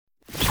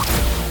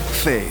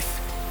Faith,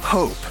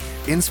 hope,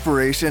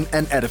 inspiration,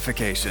 and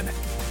edification.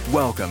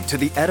 Welcome to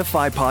the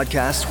Edify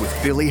Podcast with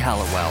Billy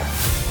Hallowell,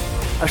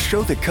 a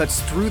show that cuts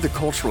through the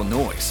cultural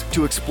noise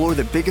to explore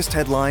the biggest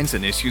headlines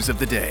and issues of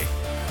the day.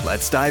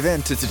 Let's dive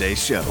into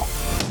today's show.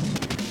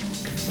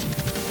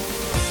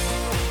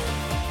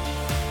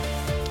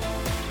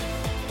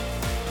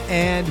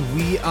 And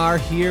we are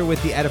here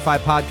with the Edify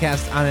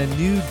Podcast on a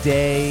new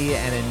day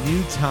and a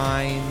new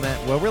time.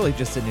 Well, really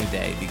just a new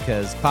day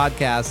because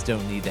podcasts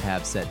don't need to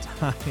have set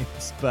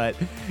times, but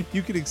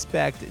you can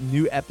expect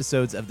new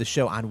episodes of the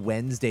show on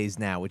Wednesdays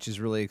now, which is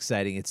really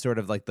exciting. It's sort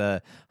of like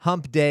the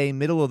hump day,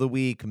 middle of the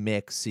week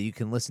mix, so you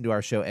can listen to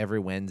our show every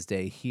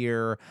Wednesday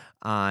here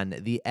on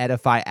the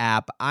Edify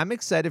app. I'm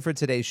excited for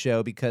today's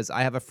show because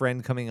I have a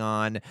friend coming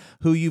on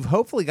who you've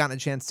hopefully gotten a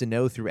chance to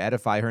know through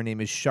Edify. Her name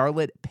is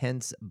Charlotte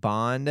Pence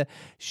Bond.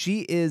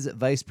 She is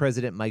Vice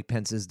President Mike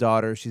Pence's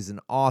daughter. She's an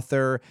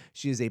author.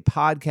 She is a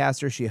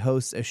podcaster. She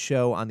hosts a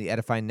show on the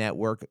Edify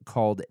Network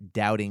called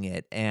Doubting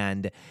It,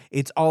 and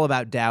it's all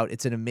about doubt.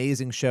 It's an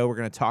amazing show. We're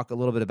going to talk a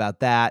little bit about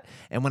that.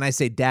 And when I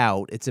say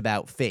doubt, it's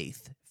about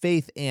faith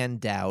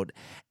and doubt,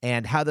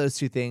 and how those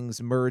two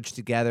things merge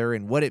together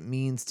and what it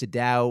means to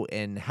doubt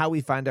and how we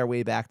find our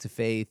way back to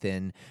faith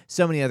and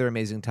so many other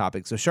amazing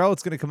topics. So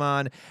Charlotte's going to come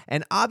on,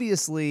 and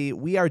obviously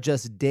we are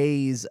just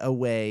days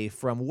away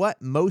from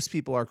what most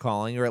people are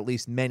calling, or at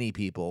least many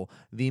people,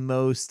 the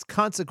most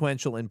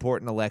consequential,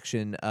 important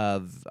election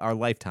of our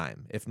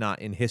lifetime, if not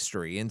in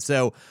history. And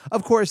so,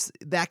 of course,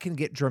 that can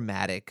get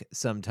dramatic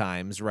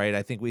sometimes, right?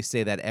 I think we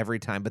say that every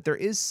time, but there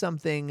is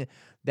something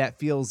that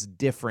feels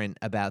different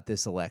about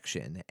this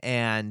election.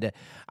 And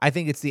I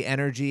think it's the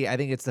energy. I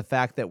think it's the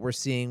fact that we're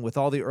seeing with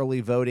all the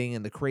early voting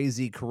and the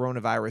crazy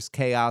coronavirus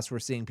chaos, we're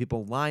seeing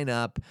people line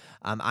up.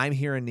 I'm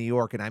here in New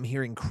York, and I'm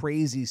hearing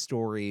crazy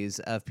stories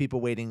of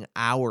people waiting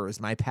hours.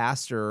 My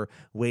pastor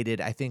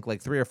waited, I think,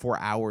 like 3 or 4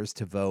 hours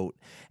to vote.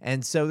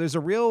 And so there's a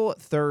real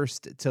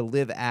thirst to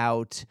live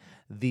out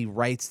the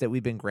rights that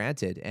we've been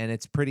granted. And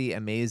it's pretty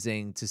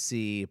amazing to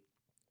see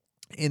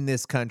in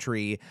this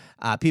country,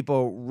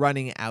 people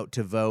running out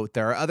to vote.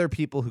 There are other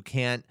people who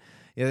can't,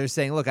 they're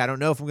saying, look, I don't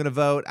know if I'm going to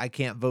vote. I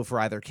can't vote for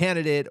either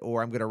candidate,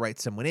 or I'm going to write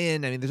someone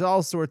in. I mean, there's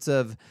all sorts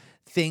of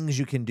things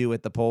you can do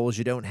at the polls.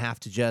 You don't have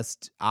to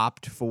just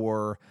opt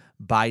for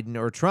Biden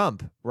or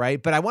Trump,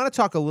 right? But I want to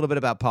talk a little bit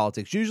about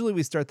politics. Usually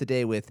we start the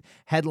day with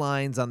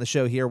headlines on the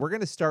show here. We're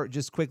going to start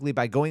just quickly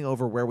by going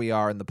over where we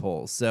are in the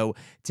polls. So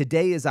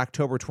today is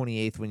October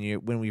 28th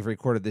when we've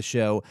recorded the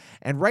show.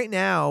 And right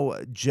now,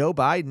 Joe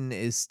Biden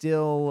is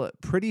still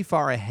pretty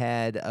far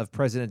ahead of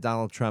President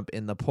Donald Trump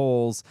in the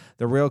polls.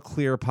 The Real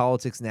Clear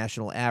Politics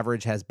national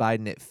average has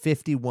Biden at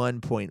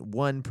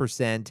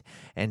 51.1%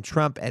 and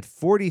Trump at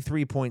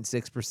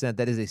 43.6%.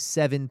 That is a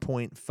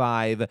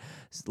 7.5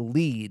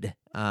 lead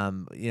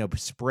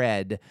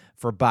spread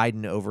for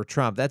Biden over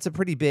Trump. That's a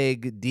pretty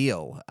big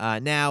deal.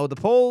 Now, the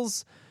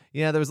polls,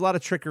 there was a lot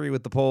of trickery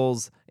with the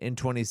polls in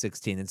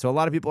 2016. And so a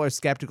lot of people are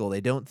skeptical. They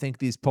don't think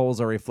these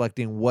polls are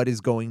reflecting what is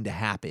going to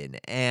happen.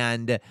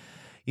 And,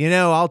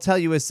 I'll tell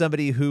you as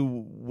somebody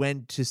who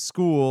went to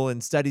school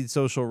and studied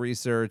social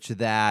research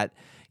that,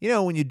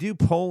 when you do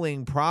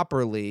polling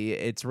properly,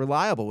 it's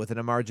reliable within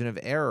a margin of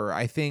error.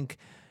 I think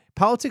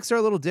politics are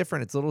a little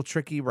different. It's a little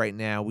tricky right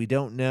now. We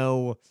don't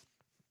know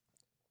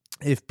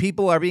if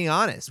people are being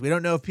honest. We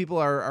don't know if people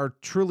are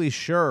truly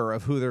sure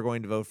of who they're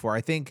going to vote for. I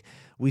think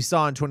we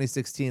saw in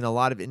 2016 a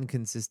lot of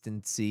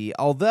inconsistency,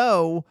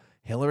 although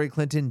Hillary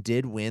Clinton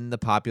did win the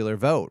popular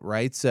vote,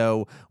 right?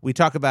 So we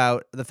talk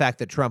about the fact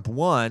that Trump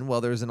won. Well,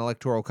 there was an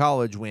electoral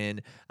college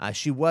win.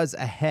 She was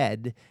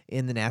ahead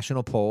in the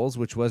national polls,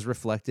 which was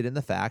reflected in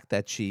the fact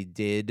that she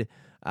did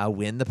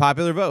win the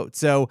popular vote.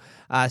 So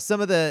it's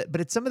some of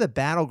the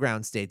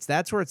battleground states.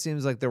 That's where it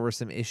seems like there were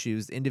some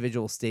issues,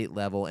 individual state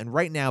level. And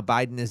right now,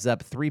 Biden is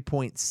up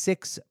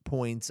 3.6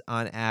 points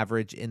on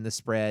average in the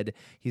spread.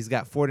 He's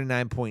got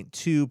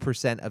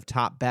 49.2% of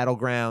top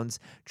battlegrounds.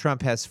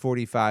 Trump has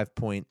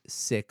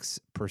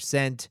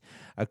 45.6%.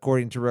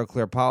 According to Real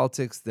Clear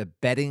Politics, the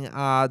betting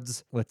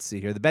odds,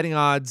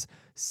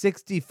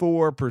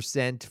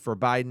 64% for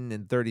Biden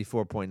and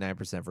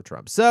 34.9% for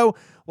Trump. So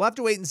we'll have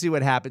to wait and see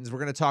what happens. We're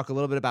going to talk a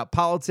little bit about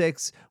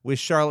politics with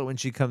Charlotte when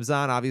she comes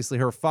on. Obviously,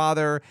 her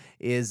father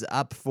is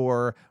up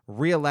for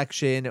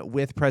re-election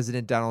with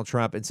President Donald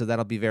Trump, and so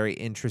that'll be very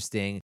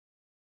interesting.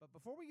 But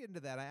before we get into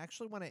that, I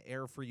actually want to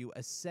air for you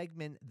a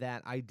segment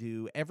that I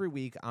do every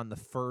week on The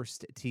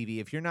First TV.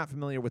 If you're not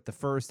familiar with The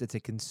First, it's a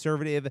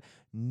conservative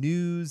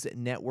news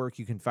network.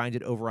 You can find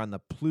it over on the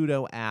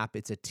Pluto app.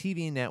 It's a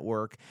TV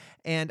network,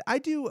 and I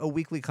do a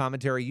weekly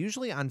commentary,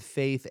 usually on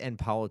faith and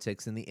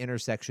politics and the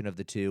intersection of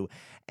the two.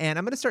 And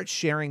I'm going to start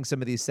sharing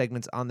some of these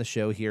segments on the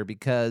show here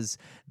because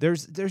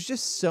there's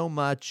just so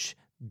much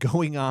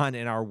going on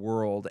in our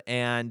world.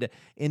 And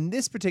in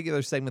this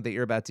particular segment that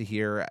you're about to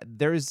hear,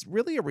 there's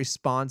really a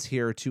response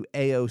here to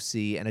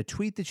AOC and a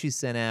tweet that she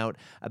sent out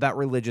about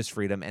religious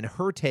freedom and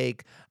her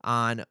take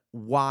on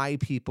why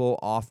people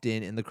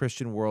often in the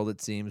Christian world,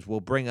 it seems,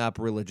 will bring up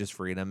religious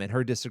freedom and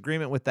her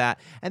disagreement with that,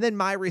 and then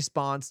my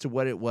response to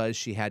what it was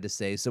she had to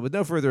say. So with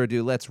no further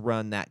ado, let's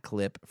run that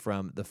clip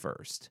from the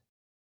first.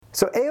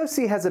 So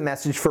AOC has a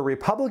message for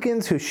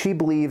Republicans who she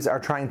believes are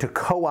trying to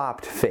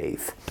co-opt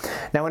faith.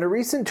 Now, in a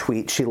recent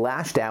tweet, she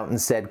lashed out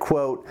and said,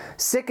 quote,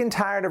 "Sick and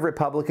tired of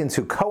Republicans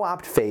who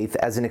co-opt faith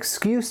as an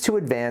excuse to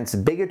advance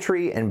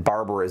bigotry and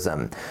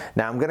barbarism."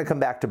 Now, I'm going to come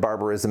back to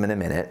barbarism in a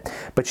minute,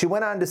 but she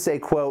went on to say,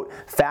 quote,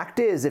 "Fact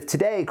is, if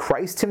today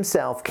Christ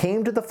himself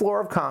came to the floor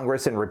of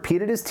Congress and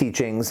repeated his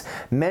teachings,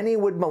 many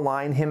would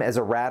malign him as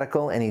a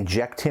radical and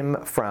eject him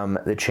from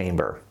the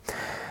chamber."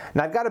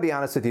 Now, I've got to be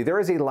honest with you,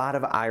 there is a lot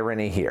of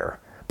irony here.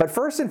 But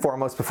first and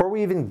foremost, before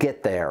we even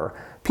get there,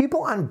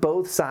 people on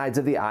both sides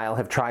of the aisle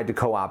have tried to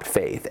co-opt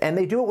faith, and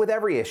they do it with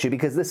every issue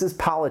because this is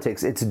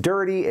politics. It's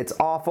dirty, it's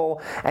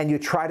awful, and you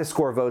try to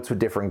score votes with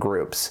different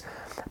groups.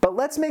 But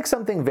let's make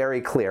something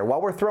very clear.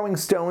 While we're throwing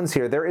stones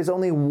here, there is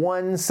only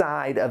one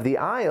side of the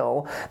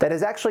aisle that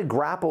has actually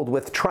grappled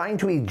with trying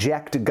to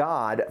eject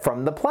God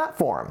from the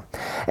platform.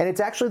 And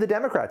it's actually the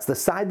Democrats, the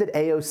side that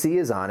AOC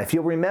is on. If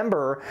you'll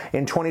remember,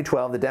 in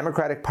 2012, the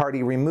Democratic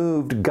Party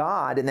removed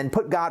God and then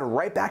put God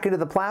right back into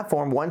the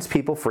platform once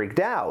people freaked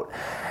out.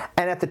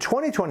 And at the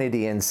 2020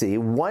 DNC,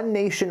 One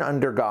Nation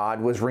Under God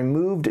was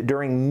removed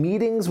during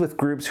meetings with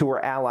groups who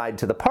were allied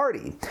to the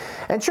party.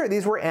 And sure,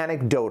 these were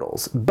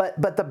anecdotals, but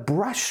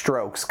the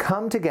brushstrokes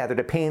come together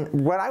to paint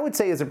what I would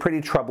say is a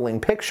pretty troubling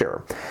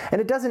picture.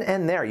 And it doesn't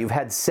end there. You've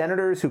had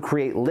senators who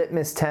create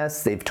litmus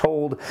tests. They've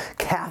told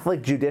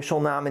Catholic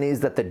judicial nominees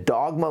that the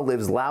dogma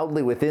lives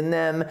loudly within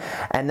them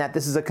and that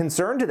this is a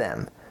concern to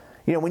them.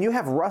 You know, when you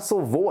have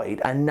Russell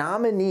Voigt, a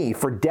nominee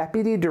for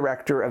Deputy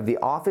Director of the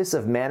Office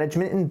of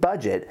Management and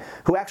Budget,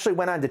 who actually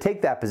went on to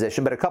take that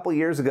position, but a couple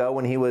years ago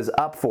when he was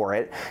up for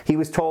it, he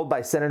was told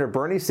by Senator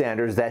Bernie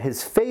Sanders that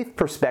his faith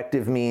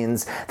perspective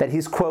means that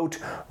he's, quote,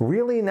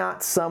 "really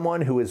not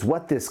someone who is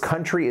what this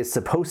country is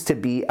supposed to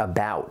be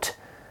about."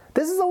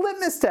 This is a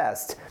litmus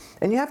test,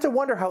 and you have to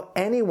wonder how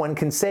anyone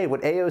can say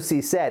what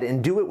AOC said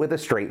and do it with a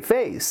straight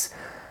face.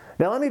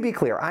 Now, let me be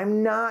clear.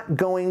 I'm not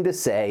going to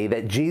say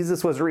that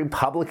Jesus was a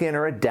Republican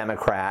or a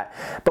Democrat,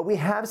 but we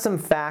have some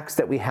facts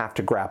that we have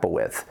to grapple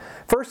with.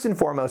 First and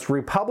foremost,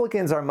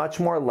 Republicans are much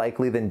more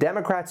likely than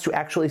Democrats to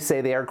actually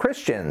say they are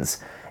Christians.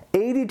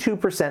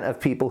 82% of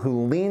people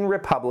who lean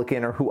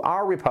Republican or who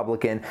are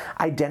Republican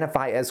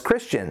identify as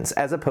Christians,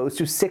 as opposed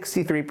to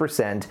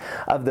 63%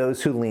 of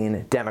those who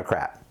lean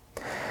Democrat.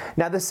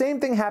 Now, the same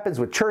thing happens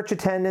with church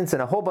attendance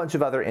and a whole bunch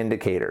of other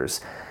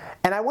indicators.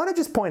 And I want to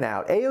just point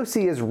out,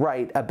 AOC is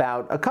right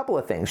about a couple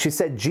of things. She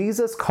said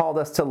Jesus called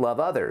us to love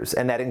others,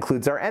 and that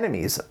includes our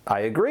enemies.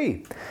 I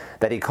agree.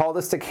 That he called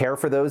us to care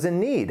for those in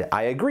need.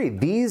 I agree.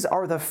 These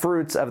are the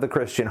fruits of the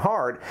Christian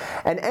heart.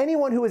 And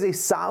anyone who is a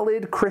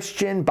solid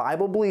Christian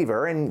Bible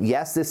believer, and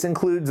yes, this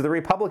includes the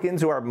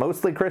Republicans who are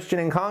mostly Christian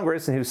in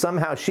Congress and who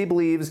somehow she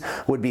believes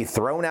would be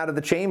thrown out of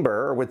the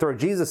chamber, or would throw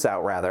Jesus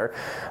out rather.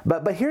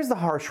 But here's the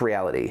harsh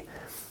reality.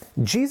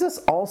 Jesus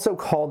also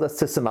called us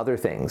to some other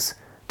things.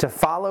 To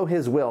follow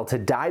his will, to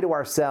die to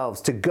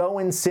ourselves, to go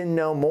and sin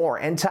no more,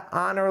 and to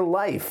honor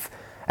life.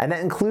 And that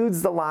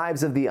includes the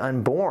lives of the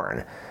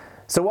unborn.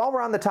 So while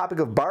we're on the topic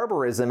of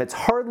barbarism, it's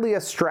hardly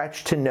a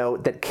stretch to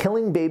note that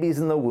killing babies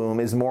in the womb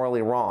is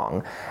morally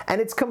wrong.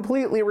 And it's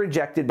completely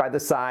rejected by the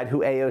side who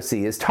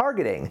AOC is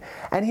targeting.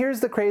 And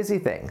here's the crazy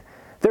thing.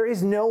 There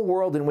is no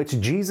world in which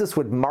Jesus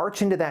would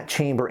march into that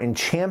chamber and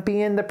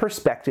champion the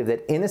perspective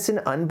that innocent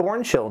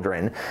unborn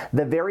children,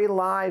 the very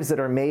lives that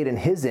are made in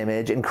his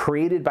image and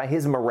created by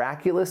his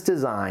miraculous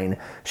design,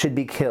 should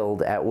be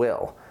killed at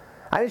will.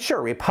 I mean,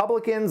 sure,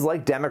 Republicans,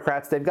 like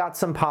Democrats, they've got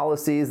some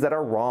policies that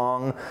are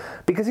wrong.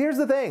 Because here's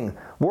the thing,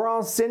 we're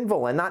all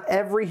sinful, and not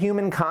every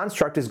human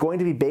construct is going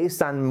to be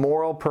based on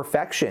moral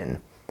perfection.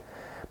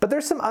 But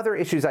there's some other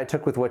issues I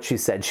took with what she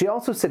said. She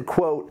also said,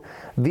 quote,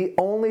 "The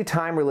only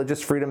time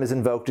religious freedom is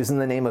invoked is in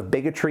the name of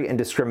bigotry and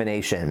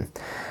discrimination."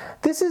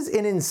 This is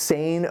an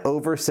insane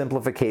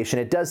oversimplification.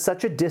 It does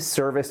such a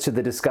disservice to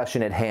the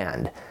discussion at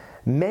hand.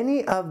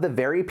 Many of the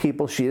very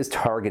people she is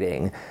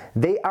targeting,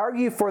 they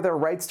argue for their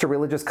rights to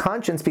religious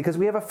conscience because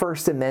we have a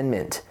First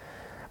Amendment.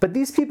 But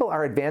these people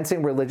are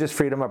advancing religious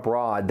freedom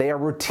abroad. They are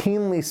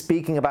routinely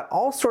speaking about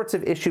all sorts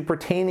of issues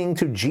pertaining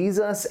to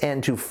Jesus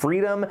and to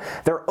freedom.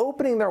 They're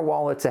opening their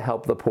wallet to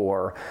help the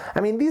poor.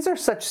 I mean, these are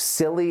such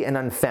silly and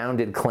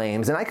unfounded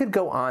claims, and I could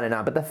go on and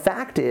on, but the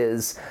fact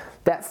is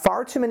that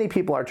far too many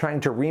people are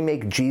trying to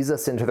remake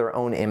Jesus into their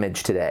own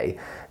image today.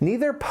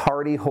 Neither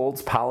party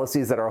holds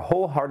policies that are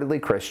wholeheartedly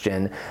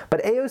Christian,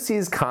 but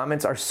AOC's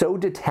comments are so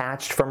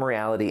detached from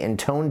reality and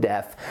tone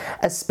deaf,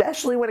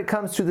 especially when it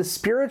comes to the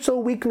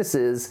spiritual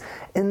weaknesses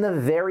in the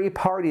very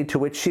party to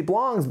which she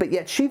belongs. But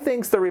yet she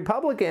thinks the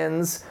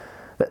Republicans,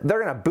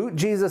 they're going to boot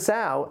Jesus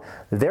out,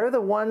 they're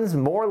the ones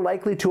more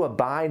likely to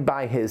abide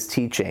by his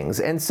teachings.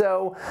 And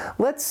so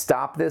let's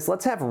stop this.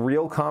 Let's have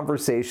real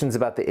conversations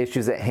about the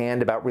issues at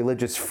hand, about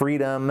religious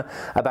freedom,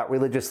 about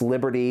religious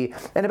liberty,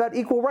 and about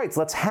equal rights.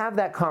 Let's have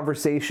that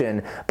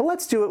conversation, but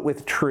let's do it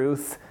with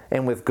truth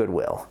and with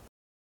goodwill.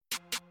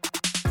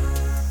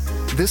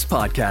 This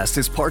podcast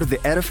is part of the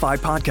Edify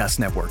Podcast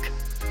Network.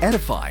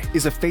 Edify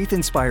is a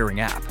faith-inspiring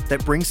app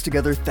that brings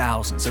together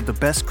thousands of the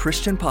best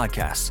Christian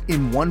podcasts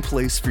in one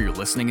place for your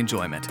listening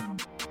enjoyment.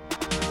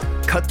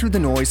 Cut through the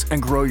noise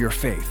and grow your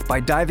faith by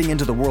diving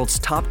into the world's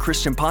top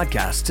Christian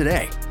podcasts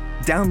today.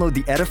 Download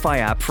the Edify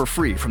app for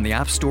free from the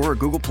App Store or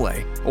Google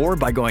Play, or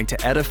by going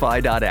to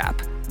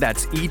edify.app.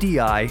 That's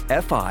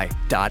EDIFI.app.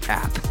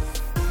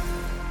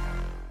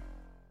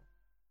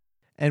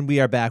 And we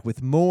are back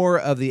with more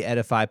of the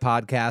Edify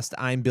podcast.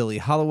 I'm Billy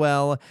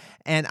Hollowell,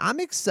 and I'm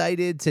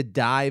excited to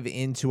dive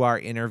into our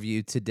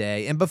interview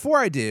today. And before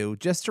I do,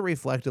 just to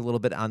reflect a little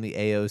bit on the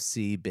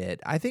AOC bit,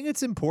 I think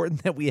it's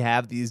important that we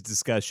have these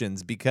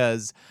discussions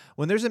because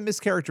when there's a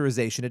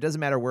mischaracterization, it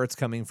doesn't matter where it's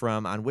coming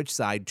from, on which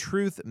side,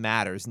 truth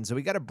matters. And so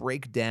we got to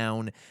break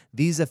down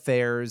these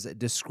affairs,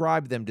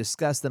 describe them,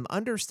 discuss them,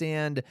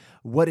 understand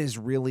what is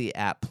really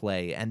at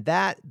play. And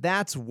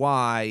that's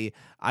why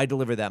I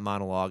deliver that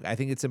monologue. I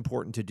think it's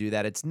important to do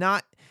that. It's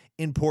not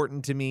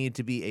important to me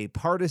to be a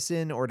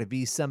partisan or to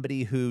be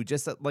somebody who,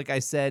 just like I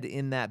said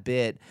in that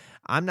bit,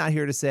 I'm not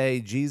here to say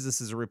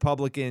Jesus is a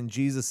Republican,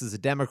 Jesus is a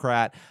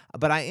Democrat,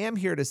 but I am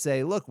here to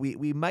say, look, we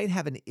might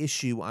have an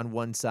issue on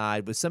one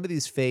side with some of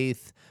these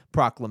faith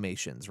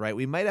proclamations, right?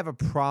 We might have a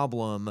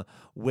problem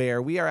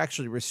where we are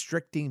actually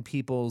restricting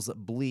people's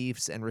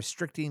beliefs and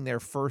restricting their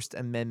First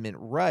Amendment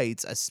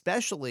rights,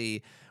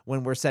 especially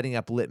when we're setting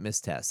up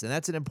litmus tests. And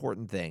that's an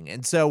important thing.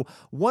 And so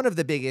one of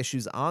the big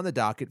issues on the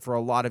docket for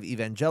a lot of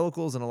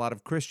evangelicals and a lot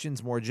of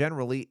Christians more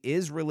generally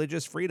is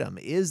religious freedom,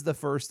 is the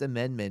First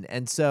Amendment.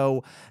 And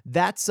so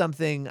that's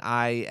something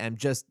I am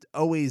just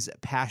always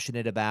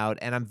passionate about.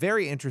 And I'm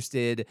very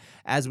interested,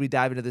 as we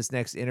dive into this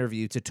next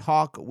interview, to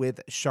talk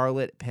with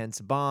Charlotte Pence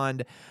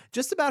Bond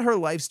just about her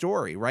life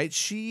story, right?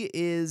 She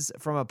is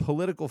from a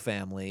political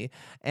family,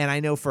 and I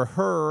know for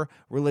her,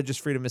 religious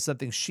freedom is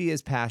something she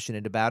is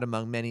passionate about,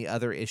 among many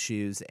other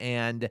issues.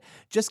 And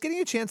just getting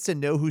a chance to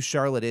know who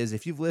Charlotte is,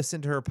 if you've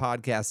listened to her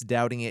podcast,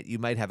 Doubting It, you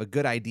might have a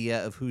good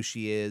idea of who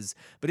she is.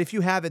 But if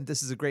you haven't,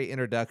 this is a great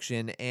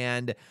introduction.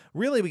 And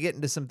really, we get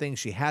into some things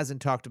she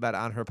hasn't talked about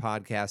on her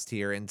podcast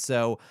here. And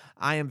so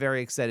I am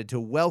very excited to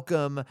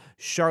welcome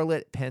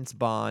Charlotte Pence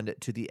Bond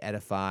to the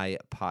Edify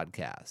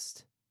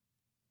podcast.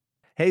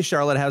 Hey,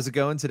 Charlotte, how's it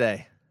going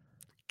today?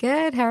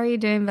 Good. How are you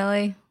doing,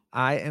 Billy?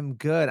 I am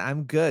good.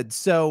 I'm good.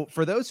 So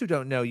for those who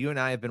don't know, you and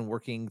I have been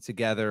working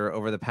together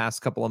over the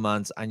past couple of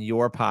months on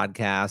your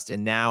podcast.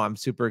 And now I'm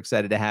super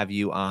excited to have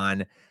you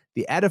on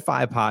the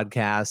Edify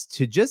podcast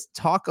to just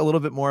talk a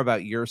little bit more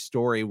about your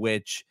story,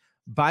 which,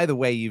 by the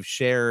way, you've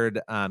shared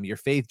your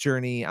faith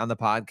journey on the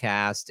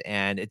podcast.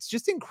 And it's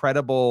just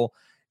incredible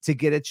to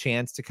get a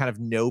chance to kind of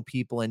know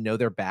people and know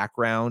their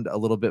background a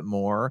little bit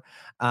more,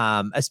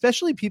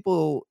 especially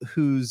people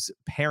whose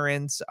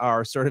parents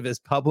are sort of as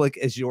public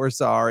as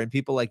yours are, and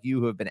people like you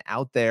who have been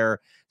out there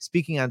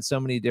speaking on so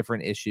many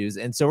different issues.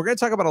 And so we're going to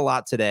talk about a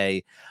lot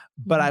today,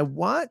 but I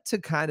want to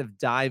kind of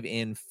dive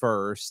in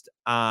first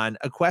on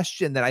a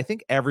question that I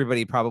think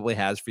everybody probably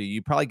has for you.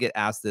 You probably get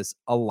asked this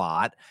a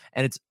lot,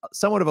 and it's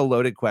somewhat of a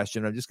loaded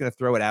question. I'm just going to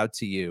throw it out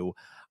to you.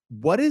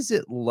 What is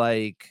it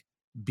like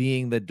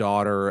being the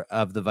daughter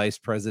of the Vice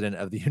President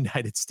of the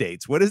United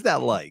States? What is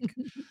that like?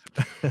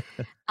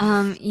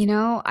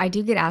 I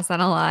do get asked that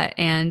a lot.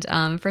 And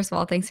first of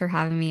all, thanks for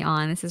having me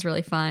on. This is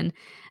really fun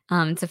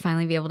to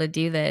finally be able to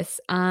do this.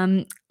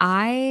 It's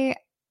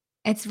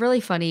really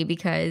funny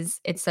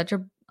because it's such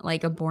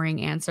a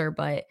boring answer,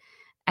 but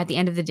at the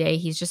end of the day,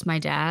 he's just my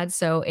dad.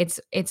 So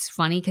it's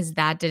funny because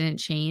that didn't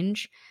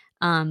change.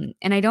 And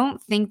I don't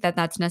think that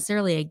that's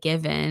necessarily a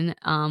given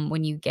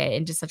when you get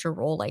into such a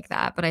role like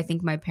that. But I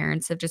think my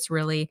parents have just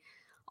really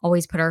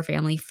always put our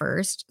family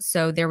first.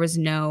 So there was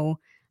no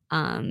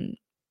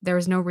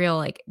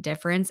real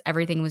difference.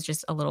 Everything was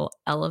just a little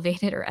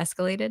elevated or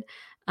escalated.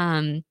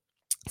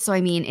 So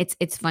I mean,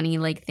 it's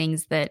funny,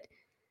 things that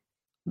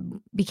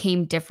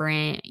became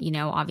different,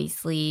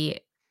 obviously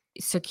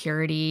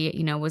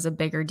security, was a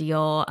bigger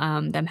deal,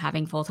 them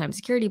having full-time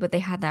security, but they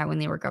had that when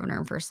they were governor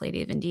and first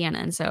lady of Indiana.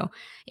 And so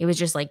it was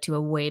just to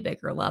a way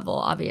bigger level,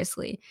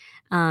 obviously.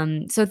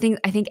 So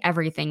I think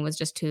everything was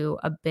just to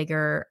a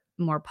bigger,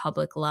 more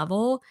public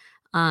level.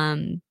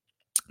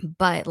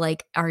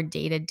 But our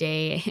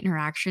day-to-day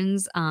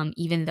interactions,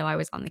 even though I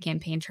was on the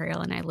campaign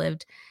trail and I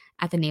lived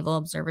at the Naval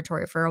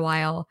Observatory for a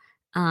while,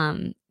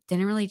 didn't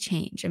really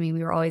change. I mean,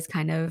 we were always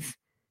kind of,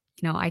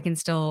 I can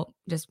still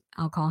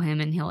I'll call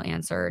him and he'll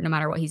answer no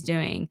matter what he's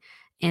doing.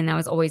 And that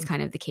was always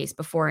kind of the case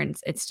before, and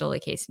it's still the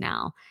case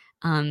now.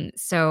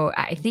 So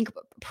I think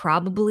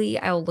probably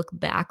I'll look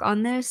back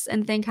on this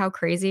and think how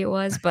crazy it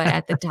was. But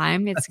at the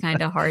time, it's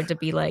kind of hard to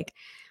be like,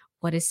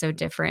 what is so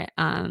different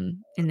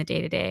in the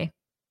day-to-day?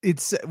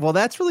 Well,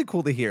 that's really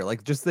cool to hear,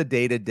 like, just the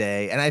day to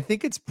day, and I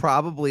think it's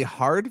probably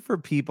hard for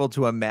people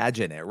to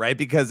imagine it, right?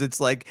 Because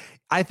it's like,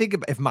 I think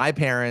if my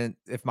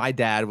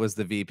dad was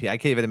the VP, I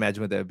can't even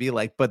imagine what that would be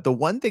like, but the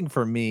one thing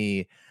for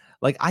me,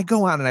 like, I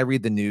go on and I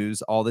read the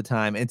news all the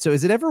time, and so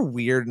is it ever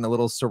weird and a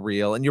little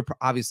surreal? And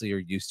obviously, you're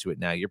used to it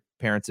now, your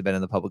parents have been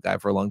in the public eye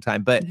for a long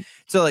time, but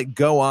to, like,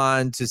 go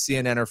on to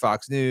CNN or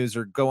Fox News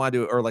or go on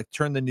to or, like,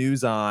 turn the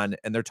news on,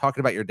 and they're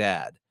talking about your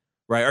dad.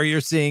 Right, or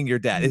you're seeing your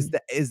dad. Mhm.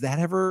 Is that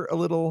ever a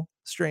little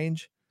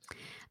strange?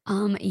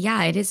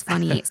 Yeah, it is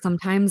funny.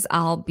 Sometimes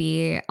I'll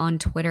be on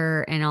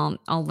Twitter and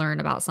I'll learn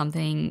about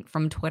something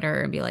from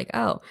Twitter and be like,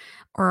 "Oh,"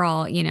 or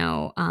I'll,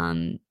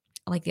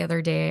 like the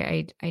other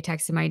day I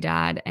texted my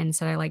dad and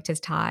said I liked his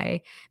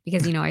tie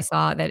because, I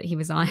saw that he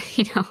was on,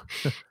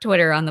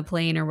 Twitter on the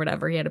plane or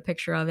whatever. He had a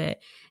picture of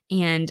it.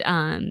 And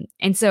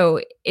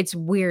so it's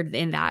weird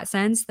in that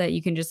sense that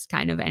you can just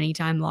kind of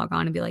anytime log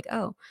on and be like,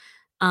 "Oh."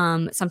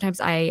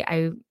 Sometimes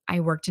I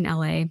worked in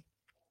LA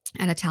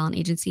at a talent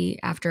agency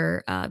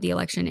after the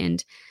election,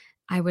 and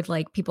I would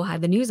like people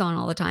had the news on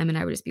all the time, and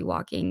I would just be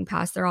walking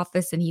past their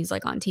office, and he's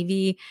like on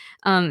TV.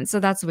 So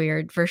that's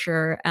weird for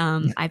sure.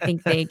 I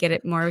think they get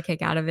it more of a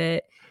kick out of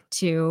it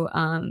to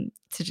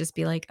just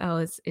be like, oh,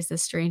 is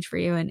this strange for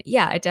you? And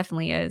yeah, it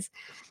definitely is.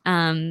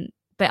 Um,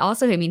 but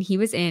also, I mean, he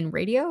was in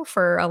radio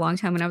for a long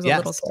time when I was a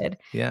little Yes. kid.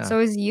 Yeah. So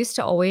I was used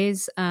to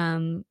always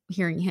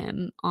hearing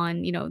him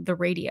on, the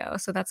radio.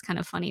 So that's kind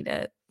of funny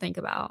to think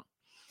about.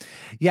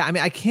 Yeah, I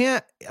mean, I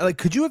can't like,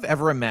 could you have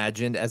ever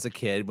imagined as a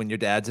kid when your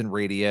dad's in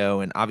radio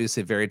and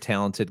obviously a very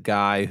talented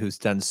guy who's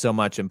done so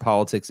much in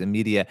politics and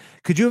media,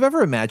 could you have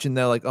ever imagined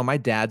though, like, oh, my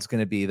dad's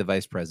gonna be the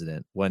vice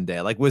president one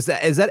day? Like, is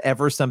that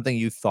ever something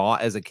you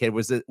thought as a kid?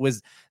 Was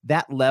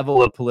that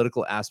level of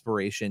political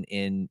aspiration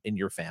in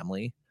your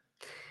family?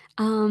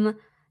 Um,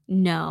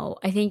 no,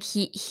 I think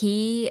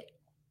he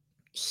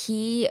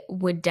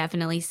would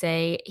definitely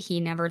say he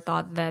never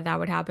thought that that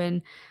would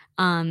happen.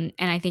 And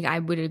I think I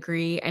would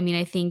agree. I mean,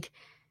 I think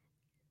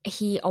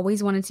he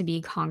always wanted to be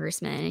a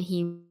congressman.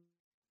 He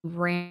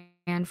ran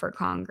for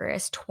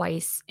Congress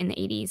twice in the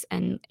 80s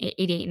and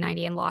 88 and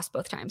 90 and lost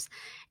both times.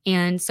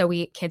 And so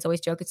we kids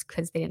always joke it's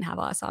because they didn't have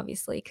us,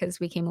 obviously, because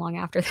we came along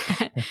after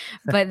that.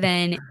 But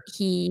then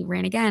he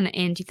ran again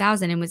in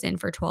 2000 and was in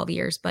for 12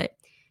 years. But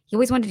he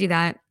always wanted to do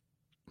that.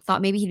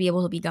 Thought maybe he'd be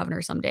able to be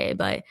governor someday,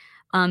 but,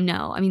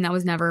 no. I mean, that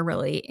was never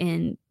really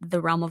in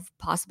the realm of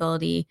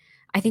possibility.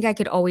 I think I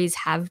could always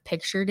have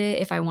pictured it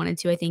if I wanted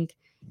to. I think,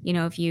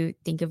 if you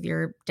think of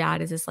your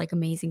dad as this, like,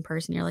 amazing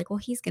person, you're like, "Well,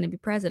 he's gonna be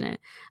president."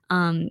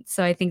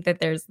 So I think that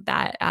there's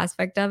that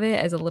aspect of it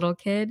as a little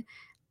kid.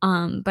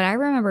 But I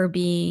remember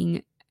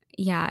being,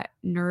 yeah,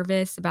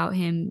 nervous about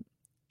him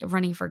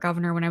running for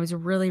governor when I was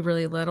really,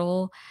 really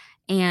little,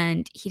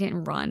 and he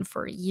didn't run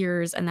for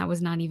years, and that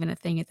was not even a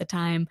thing at the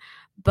time.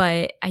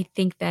 But I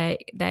think that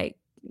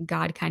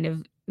God kind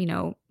of,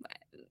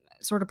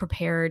 sort of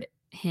prepared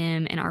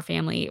him and our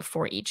family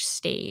for each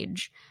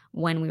stage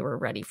when we were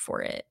ready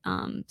for it.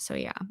 So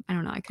yeah, I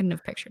don't know. I couldn't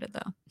have pictured it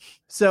though.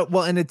 So,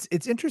 well, and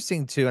it's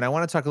interesting too, and I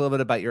want to talk a little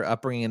bit about your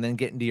upbringing and then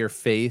get into your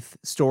faith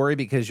story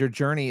because your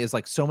journey is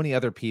like so many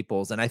other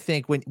people's. And I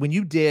think when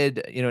you did,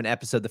 an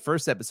episode, the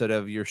first episode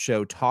of your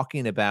show,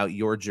 talking about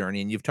your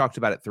journey, and you've talked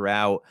about it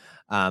throughout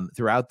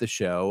the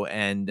show.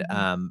 And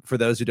Mhm. for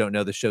those who don't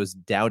know, the show's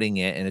Doubting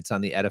It, and it's on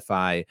the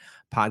Edify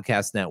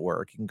podcast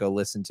network. You can go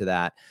listen to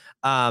that,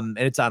 and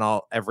it's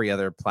on every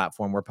other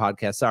platform where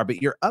podcasts are.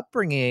 But your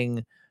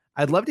upbringing.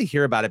 I'd love to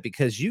hear about it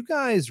because you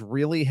guys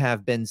really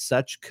have been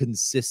such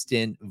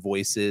consistent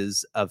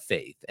voices of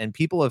faith and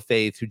people of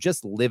faith who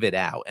just live it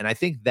out. And I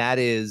think that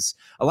is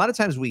a lot of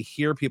times we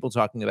hear people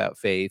talking about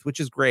faith, which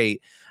is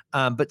great.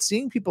 But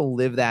seeing people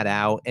live that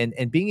out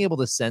and being able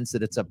to sense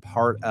that it's a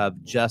part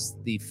of just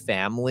the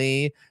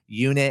family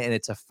unit and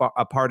it's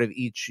a part of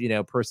each,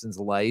 person's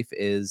life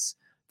is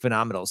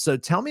phenomenal. So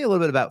tell me a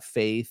little bit about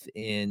faith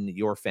in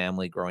your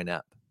family growing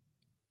up.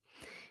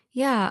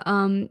 Yeah,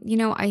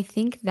 I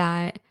think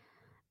that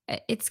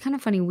it's kind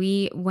of funny.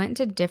 We went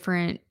to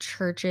different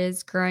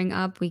churches growing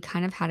up. We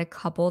kind of had a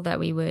couple that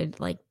we would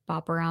like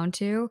bop around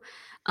to.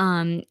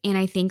 And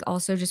I think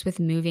also just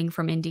with moving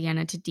from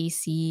Indiana to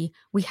DC,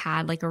 we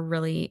had like a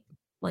really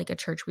like a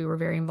church we were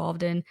very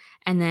involved in.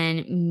 And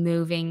then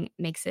moving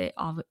makes it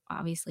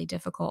obviously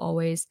difficult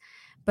always.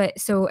 But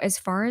so as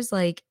far as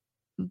like,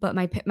 but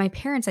my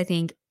parents, I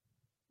think,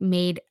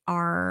 made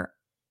our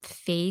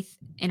faith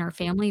in our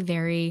family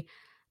very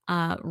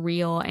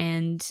real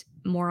and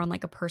more on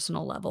like a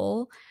personal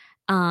level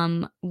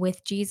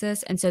with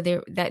Jesus. And so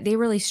they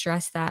really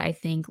stressed that. I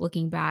think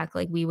looking back,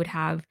 like we would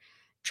have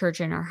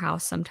church in our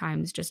house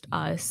sometimes, just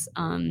us.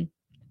 And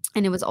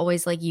it was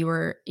always like you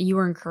were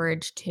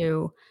encouraged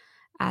to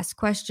ask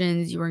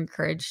questions. You were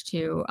encouraged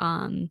to,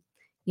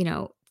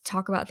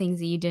 talk about things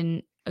that you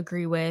didn't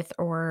agree with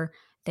or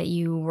that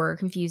you were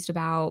confused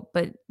about.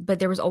 But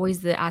there was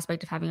always the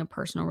aspect of having a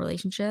personal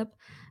relationship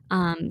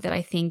that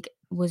I think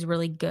was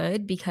really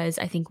good because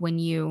I think when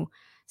you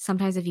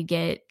sometimes if you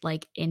get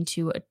like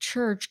into a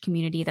church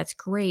community, that's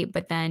great.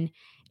 But then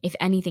if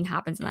anything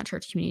happens in that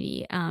church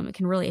community, it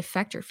can really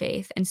affect your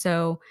faith. And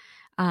so,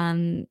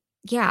 um,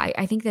 yeah,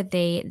 I think that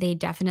they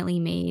definitely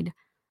made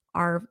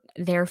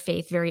their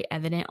faith very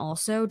evident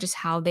also, just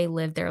how they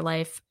lived their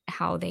life,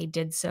 how they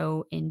did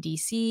so in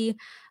DC,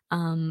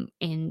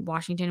 in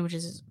Washington, which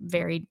is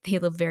they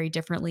live very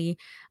differently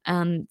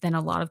than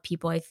a lot of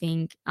people. I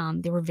think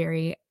they were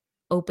very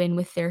open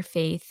with their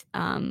faith,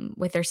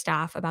 with their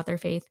staff about their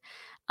faith.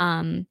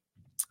 Um,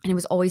 and it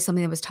was always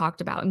something that was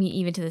talked about. I mean,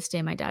 even to this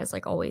day, my dad is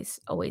like always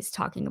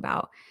talking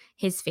about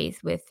his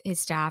faith with his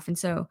staff. And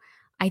so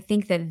I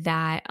think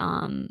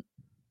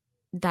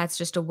that's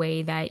just a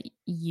way that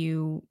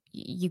you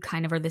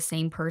kind of are the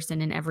same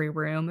person in every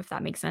room, if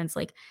that makes sense.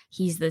 Like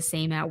he's the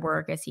same at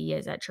work as he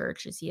is at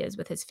church as he is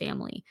with his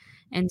family.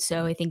 And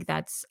so I think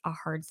that's a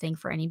hard thing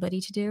for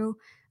anybody to do.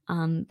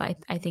 But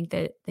I think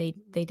that they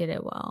did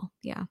it well.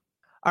 Yeah.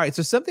 All right,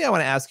 so something I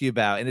want to ask you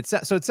about, and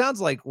so it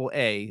sounds like, well,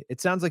 it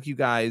sounds like you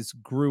guys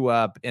grew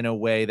up in a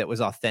way that was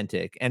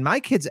authentic. And my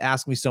kids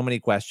ask me so many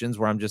questions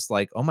where I'm just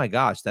like, oh my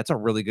gosh, that's a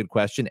really good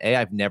question.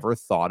 I've never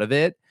thought of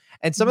it.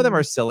 And some of them Mhm.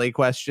 are silly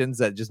questions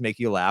that just make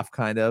you laugh,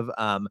 kind of.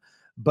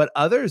 But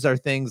others are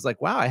things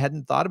like, wow, I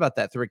hadn't thought about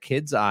that through a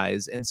kid's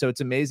eyes. And so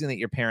it's amazing that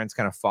your parents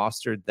kind of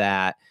fostered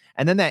that.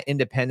 And then that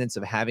independence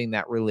of having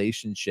that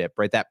relationship,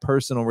 right? That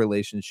personal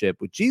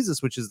relationship with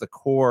Jesus, which is the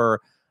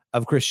core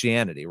of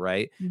Christianity,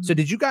 right? So Mhm.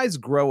 did you guys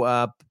grow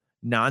up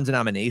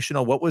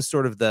non-denominational? What was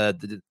sort of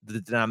the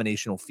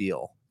denominational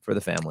feel for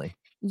the family?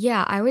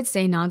 Yeah, I would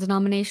say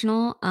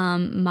non-denominational.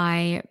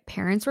 My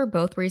parents were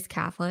both raised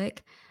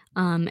Catholic.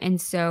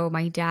 And so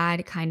my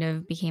dad kind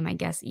of became, I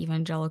guess,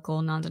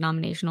 evangelical,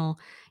 non-denominational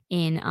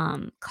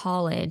in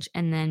college,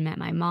 and then met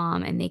my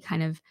mom, and they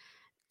kind of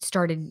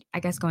started, I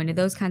guess, going to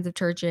those kinds of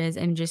churches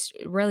and just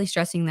really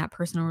stressing that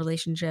personal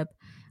relationship.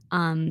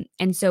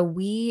 And so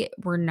we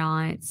were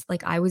not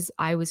like I was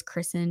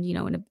christened,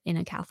 in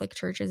a Catholic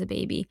church as a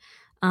baby.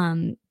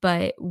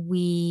 But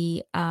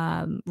we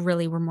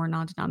really were more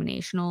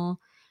non-denominational.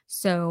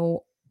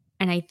 So,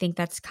 and I think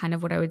that's kind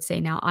of what I would say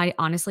now. I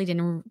honestly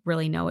didn't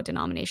really know what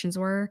denominations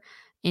were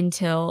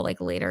until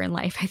like later in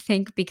life, I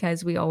think,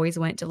 because we always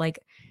went to like,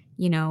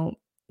 you know,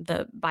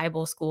 the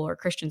Bible school or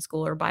Christian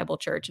school or Bible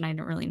church, and I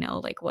didn't really know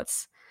like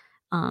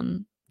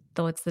um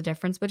what's the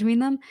difference between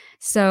them.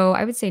 So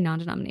I would say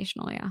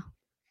non-denominational, yeah.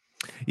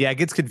 Yeah, it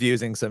gets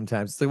confusing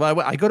sometimes. It's like, well,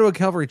 I go to a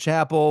Calvary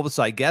chapel,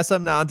 so I guess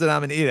I'm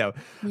non-denominational,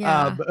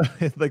 Yeah.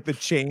 like the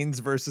chains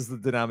versus the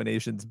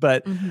denominations.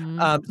 But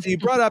Mhm. so you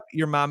brought up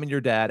your mom and your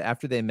dad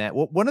after they met.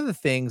 Well, one of the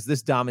things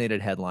this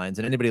dominated headlines,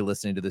 and anybody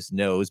listening to this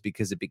knows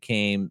because it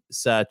became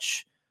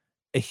such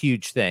a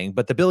huge thing,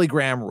 but the Billy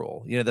Graham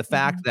rule, the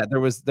fact Mhm. that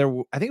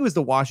I think it was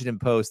the Washington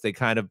Post, they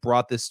kind of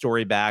brought this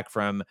story back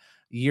from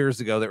years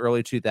ago, the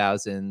early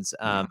 2000s.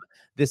 Yeah.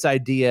 This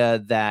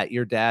idea that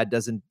your dad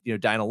doesn't,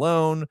 dine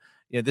alone.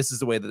 This is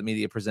the way that the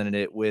media presented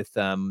it with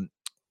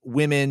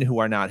women who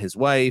are not his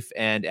wife.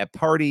 And at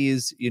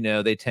parties,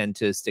 they tend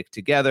to stick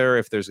together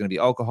if there's going to be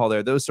alcohol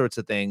there, those sorts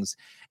of things.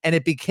 And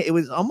it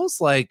was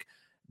almost like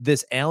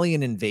this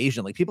alien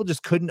invasion. Like people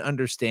just couldn't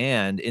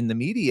understand in the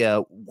media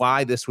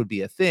why this would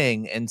be a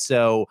thing. And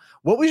so,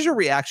 what was your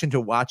reaction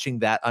to watching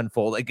that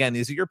unfold? Again,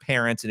 these are your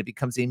parents, and it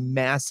becomes a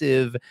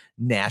massive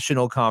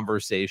national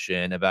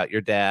conversation about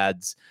your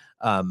dad's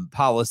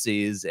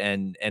policies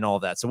and all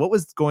that. So, what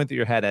was going through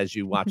your head as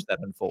you watched that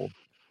unfold?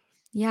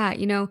 Yeah,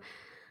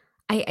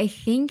 I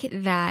think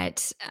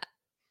that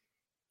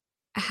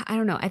I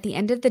don't know, at the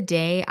end of the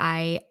day,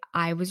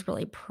 I was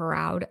really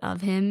proud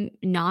of him,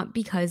 not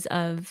because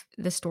of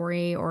the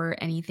story or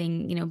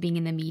anything, being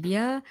in the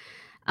media.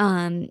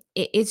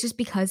 It's just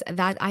because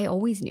that I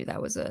always knew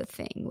that was a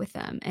thing with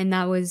them, and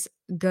that was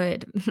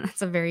good.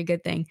 That's a very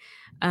good thing.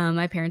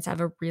 My parents have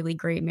a really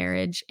great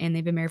marriage, and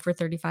they've been married for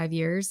 35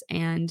 years,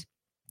 and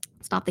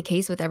it's not the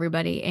case with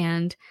everybody.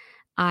 And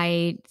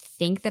I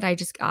think that I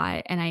just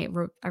got, and I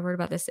wrote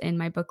about this in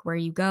my book, Where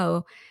You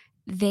Go.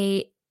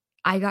 They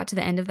I got to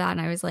the end of that,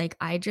 and I was like,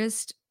 I'm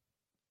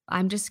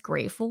just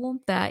grateful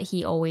that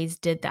he always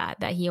did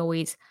that, that he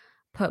always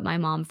put my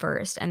mom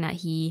first, and that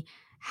he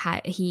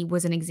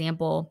was an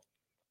example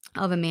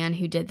of a man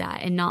who did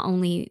that, and not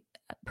only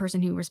a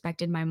person who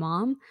respected my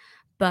mom,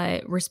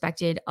 but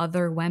respected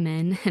other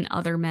women and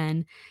other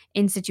men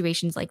in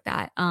situations like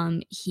that.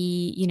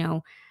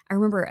 I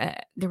remember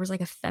there was like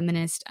a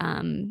feminist,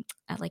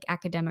 like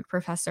academic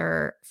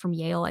professor from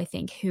Yale, I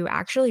think, who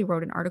actually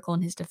wrote an article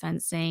in his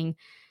defense saying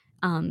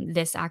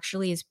this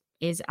actually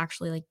is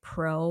actually like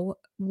pro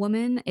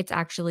woman. It's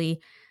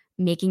actually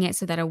making it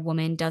so that a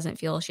woman doesn't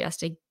feel she has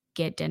to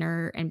get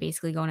dinner and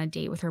basically go on a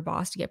date with her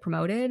boss to get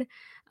promoted,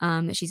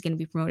 that she's going to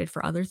be promoted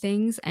for other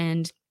things.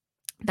 And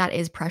that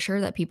is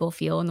pressure that people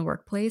feel in the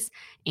workplace.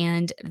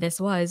 And this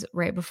was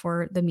right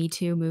before the Me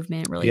Too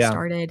movement really Yeah.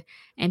 started.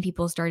 And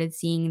people started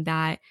seeing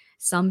that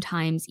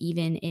sometimes,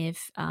 even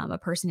if a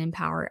person in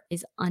power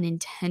is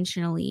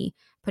unintentionally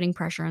putting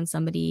pressure on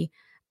somebody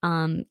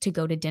to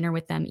go to dinner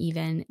with them,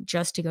 even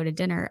just to go to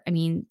dinner, I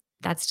mean,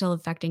 that's still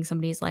affecting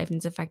somebody's life, and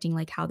it's affecting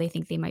like how they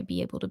think they might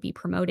be able to be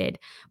promoted,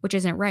 which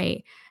isn't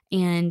right.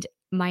 And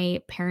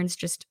my parents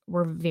just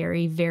were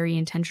very, very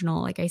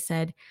intentional. Like I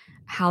said,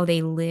 how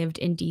they lived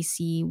in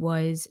DC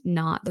was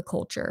not the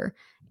culture.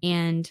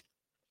 And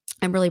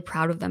I'm really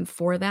proud of them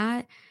for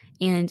that.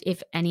 And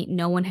if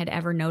no one had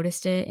ever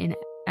noticed it and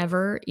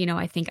ever,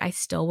 I think I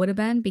still would have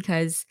been,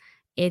 because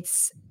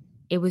it's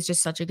it was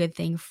just such a good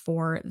thing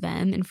for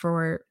them and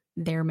for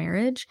their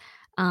marriage.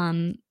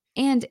 Um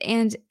and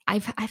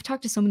I've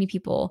talked to so many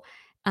people,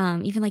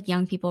 even like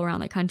young people around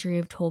the country,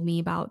 who've told me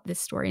about this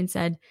story and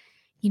said,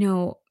 you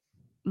know,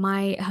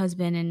 my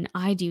husband and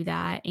I do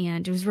that,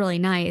 and it was really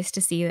nice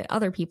to see that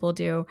other people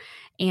do.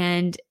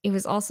 And it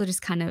was also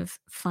just kind of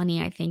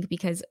funny, I think,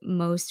 because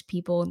most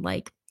people in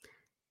like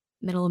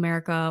middle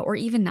America, or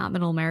even not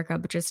middle America,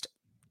 but just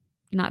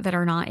not that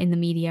are not in the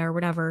media or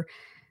whatever,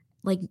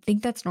 like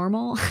think that's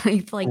normal.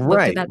 I've like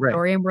looked at Right, that right.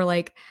 story and we're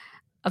like,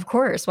 of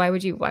course. Why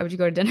would you go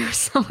to dinner with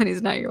someone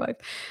who's not your wife?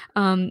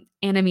 And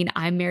I mean,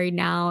 I'm married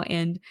now,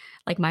 and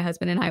like my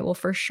husband and I will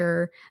for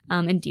sure,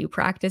 and do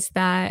practice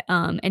that.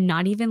 And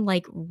not even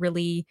like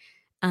really,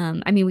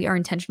 I mean, we are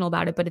intentional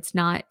about it, but it's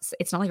not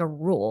like a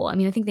rule. I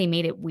mean, I think they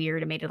made it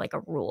weird and made it like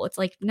a rule. It's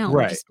like, no,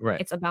 Right,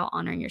 right. it's about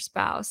honoring your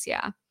spouse.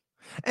 Yeah.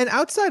 And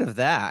outside of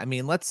that, I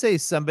mean, let's say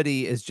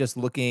somebody is just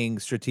looking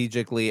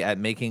strategically at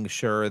making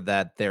sure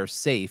that they're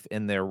safe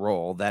in their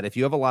role, that if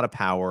you have a lot of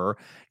power,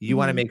 you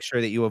want to Hmm. make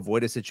sure that you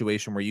avoid a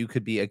situation where you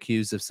could be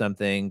accused of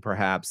something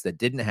perhaps that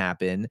didn't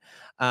happen.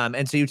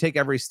 And so you take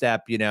every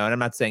step, and I'm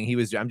not saying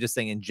I'm just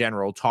saying in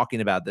general,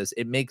 talking about this,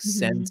 it makes Hmm.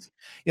 sense.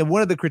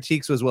 One of the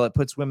critiques was, well, it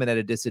puts women at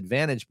a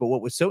disadvantage. But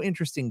what was so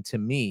interesting to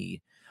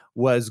me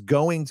was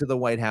going to the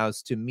White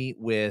House to meet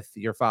with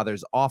your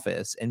father's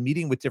office and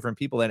meeting with different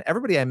people. And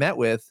everybody I met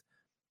with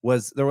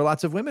there were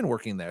lots of women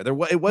working there.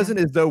 It Yeah. wasn't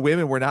as though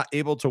women were not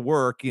able to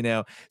work.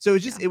 So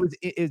it's just Yeah.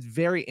 it's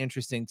very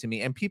interesting to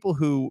me, and people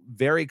who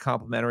very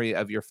complimentary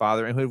of your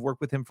father and who have worked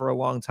with him for a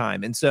long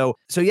time. And so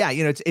yeah,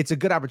 it's a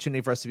good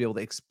opportunity for us to be able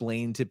to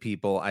explain to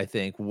people, I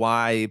think,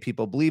 why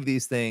people believe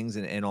these things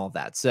and all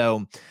that.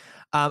 So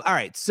all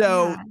right.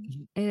 So Yeah,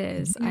 it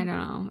is. I you don't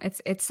know.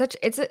 It's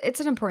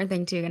an important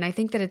thing too, and I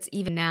think that it's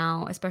even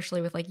now,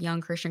 especially with like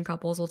young Christian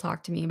couples, will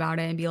talk to me about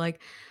it and be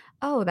like,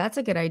 "Oh, that's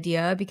a good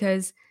idea,"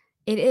 because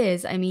it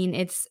is. I mean,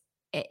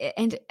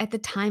 and at the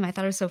time, I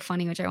thought it was so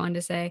funny, which I wanted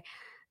to say.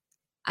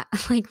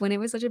 Like when it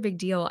was such a big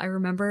deal, I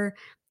remember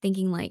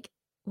thinking like,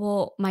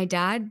 well, my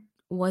dad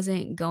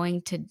wasn't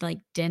going to like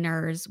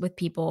dinners with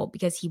people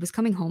because he was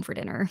coming home for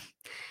dinner.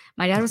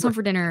 My dad was home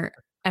for dinner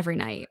every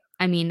night.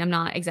 I mean, I'm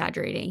not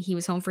exaggerating. He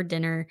was home for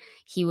dinner.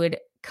 He would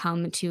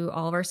come to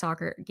all of our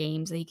soccer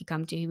games that he could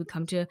come to. He would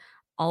come to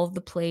all of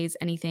the plays,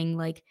 anything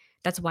like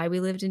that's why we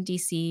lived in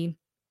DC.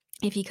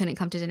 If he couldn't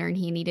come to dinner and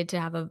he needed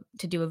to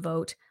do a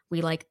vote,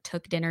 we like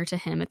took dinner to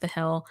him at the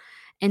Hill.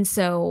 And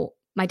so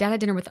my dad had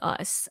dinner with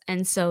us.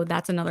 And so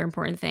that's another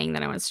important thing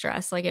that I want to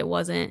stress. Like it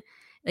wasn't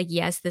like,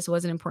 yes, this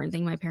was an important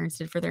thing my parents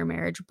did for their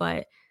marriage,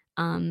 but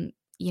um,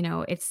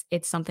 it's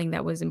something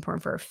that was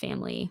important for our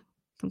family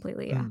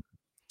completely. Yeah.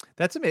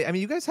 That's amazing. I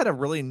mean, you guys had a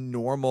really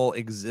normal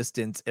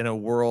existence in a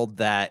world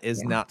that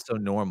is Yeah. not so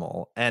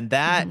normal, and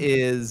that Mhm.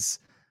 is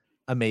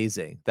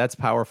amazing. That's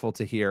powerful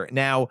to hear.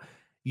 Now,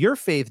 your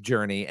faith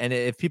journey, and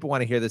if people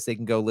want to hear this, they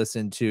can go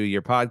listen to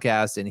your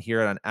podcast and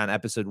hear it on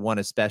episode 1,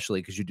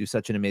 especially because you do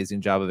such an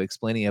amazing job of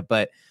explaining it.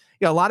 But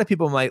a lot of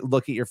people might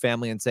look at your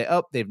family and say,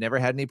 "Oh, they've never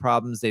had any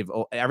problems.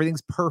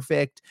 Everything's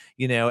perfect.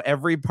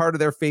 Every part of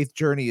their faith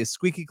journey is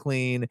squeaky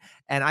clean."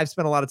 And I've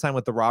spent a lot of time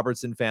with the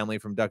Robertson family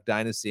from Duck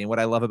Dynasty, and what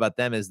I love about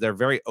them is they're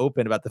very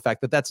open about the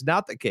fact that that's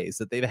not the case.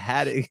 That they've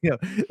had,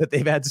 that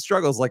they've had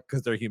struggles, like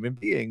because they're human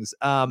beings.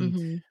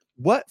 Mhm.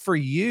 What for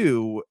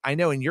you, I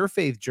know in your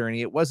faith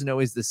journey, it wasn't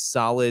always this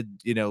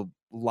solid,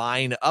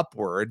 line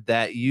upward,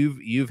 that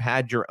you've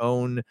had your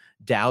own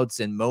doubts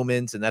and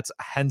moments, and that's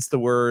hence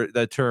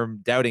the term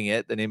doubting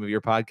it, the name of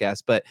your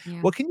podcast. But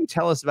Yeah. what can you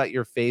tell us about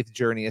your faith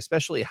journey,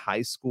 especially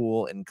high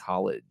school and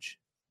college?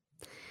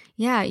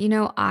 Yeah,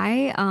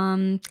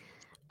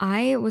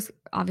 I was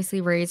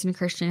obviously raised in a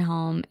Christian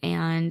home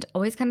and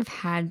always kind of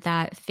had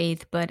that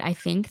faith, but I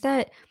think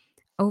that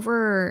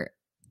over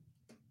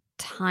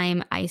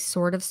time I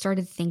sort of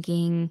started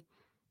thinking,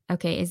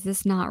 okay, is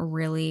this not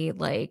really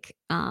like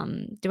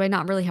do I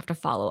not really have to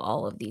follow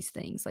all of these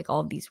things, like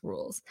all of these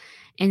rules?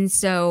 And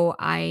so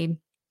I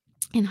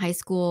in high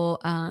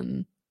school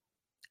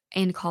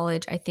in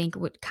college, I think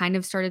would kind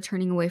of started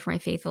turning away from my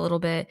faith a little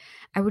bit.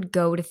 I would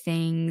go to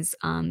things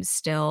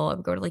still. I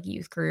would go to like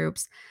youth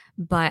groups,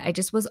 but I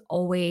just was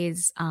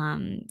always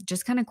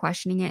just kind of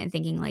questioning it and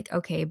thinking like,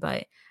 okay,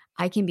 but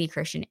I can be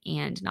Christian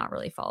and not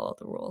really follow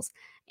the rules.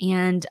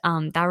 And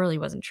that really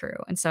wasn't true.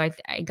 And so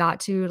I got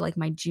to like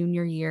my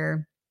junior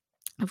year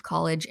of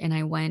college and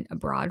I went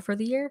abroad for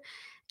the year,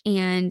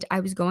 and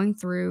I was going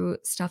through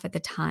stuff at the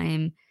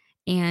time,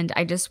 and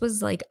I just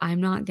was like,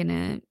 I'm not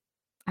gonna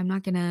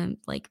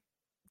like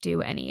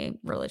do any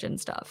religion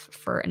stuff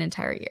for an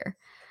entire year.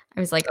 I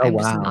was like, Oh, I'm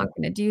just not wow.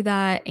 gonna do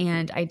that.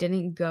 And I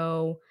didn't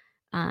go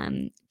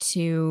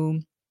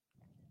to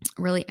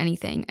really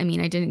anything. I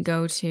mean, I didn't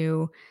go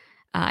to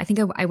I think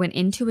I went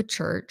into a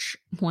church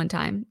one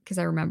time because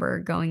I remember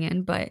going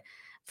in, but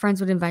friends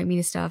would invite me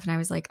to stuff, and I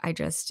was like, I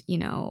just,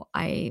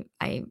 I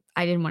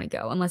didn't want to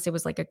go unless it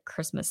was like a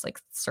Christmas like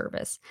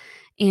service,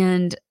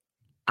 and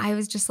I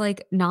was just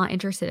like not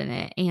interested in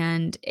it,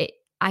 and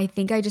I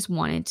think I just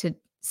wanted to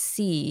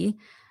see,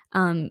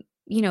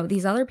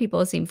 these other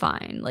people seem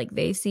fine, like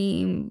they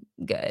seem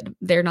good,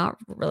 they're not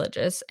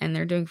religious, and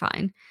they're doing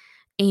fine,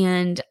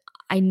 and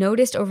I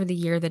noticed over the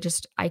year that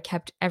just I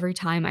kept every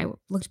time I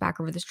looked back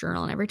over this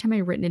journal and every time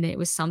I'd written in it, it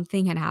was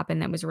something had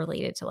happened that was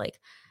related to like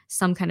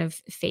some kind of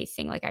faith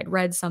thing. Like I'd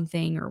read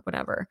something or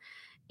whatever.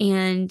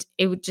 And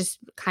it would just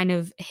kind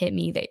of hit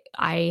me that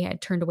I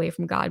had turned away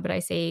from God, but I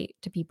say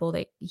to people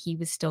that he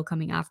was still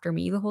coming after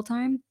me the whole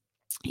time.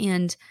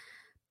 And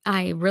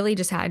I really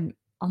just had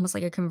almost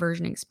like a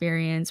conversion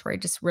experience where I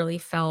just really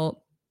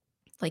felt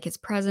like his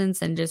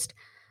presence and just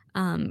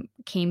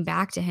came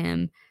back to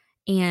him.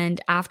 And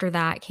after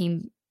that,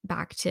 came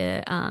back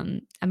to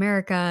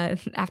America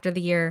after the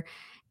year,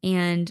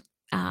 and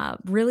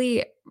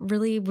really,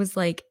 really was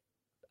like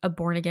a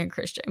born again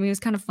Christian. I mean, it was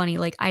kind of funny.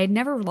 Like I had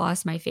never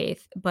lost my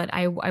faith, but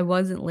I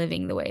wasn't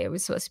living the way I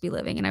was supposed to be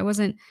living, and I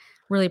wasn't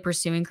really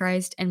pursuing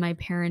Christ. And my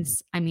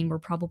parents, I mean, were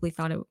probably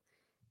thought it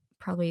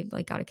probably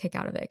like got a kick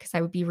out of it because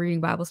I would be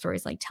reading Bible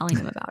stories, like telling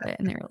them about it,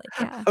 and they were like,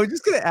 "Yeah." I was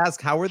just gonna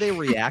ask, how were they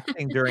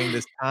reacting during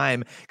this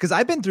time? Because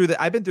I've been through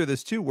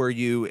this too, where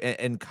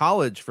in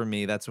college for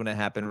me, that's when it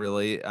happened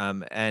really.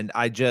 And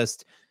I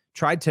just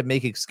tried to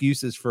make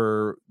excuses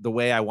for the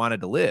way I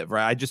wanted to live,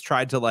 right? I just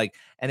tried to like,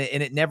 and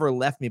it never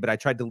left me, but I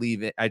tried to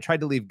leave it. I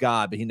tried to leave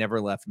God, but he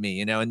never left me,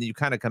 and then you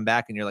kind of come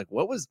back and you're like,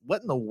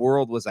 what in the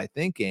world was I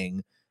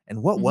thinking?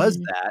 And what was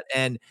Mhm.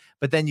 that?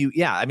 But then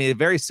yeah, I mean,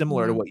 very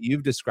similar to Yeah. what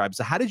you've described.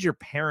 So how did your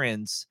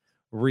parents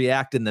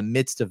react in the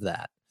midst of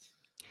that?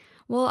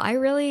 Well, I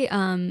really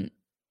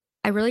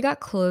got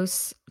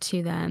close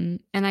to them,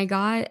 and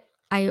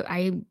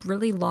I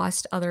really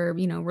lost other,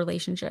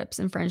 relationships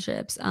and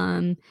friendships.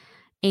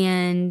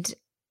 And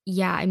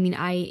yeah, I mean,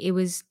 it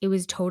was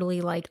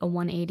totally like a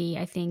 180,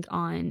 I think,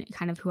 on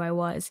kind of who I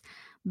was.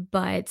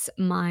 But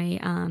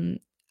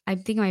I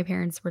think my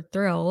parents were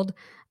thrilled.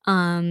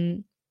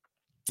 Um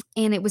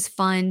and it was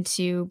fun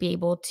to be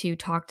able to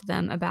talk to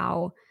them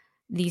about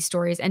these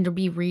stories and to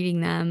be reading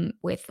them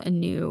with a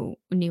new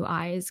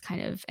eyes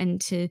kind of,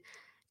 and to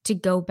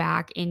go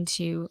back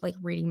into like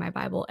reading my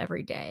Bible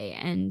every day,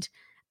 and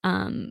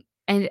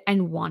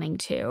wanting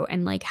to,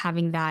 and like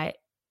having that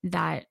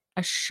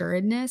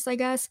assuredness, I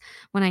guess.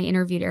 When I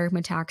interviewed Eric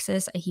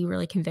Metaxas, he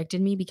really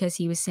convicted me because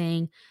he was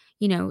saying,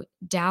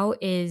 doubt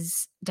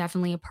is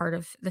definitely a part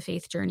of the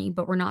faith journey,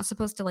 but we're not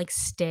supposed to like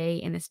stay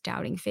in this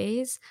doubting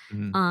phase.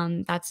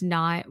 Mhm. That's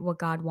not what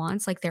God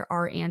wants. Like there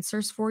are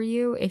answers for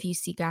you if you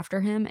seek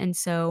after him. And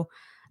so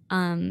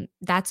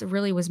that's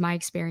really was my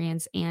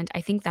experience, and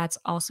I think that's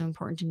also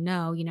important to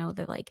know,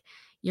 that like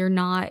you're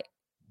not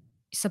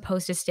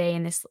supposed to stay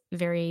in this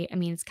very, I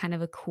mean, it's kind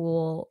of a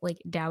cool like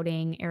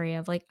doubting area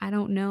of like I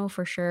don't know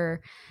for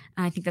sure.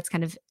 And I think that's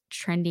kind of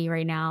trendy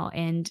right now,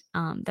 and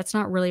that's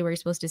not really where you're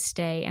supposed to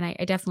stay, and I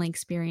definitely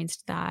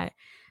experienced that.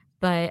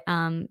 But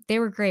they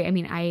were great. I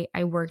mean,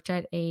 I worked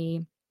at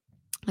a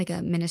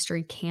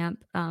ministry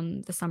camp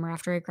the summer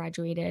after I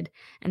graduated,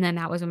 and then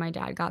that was when my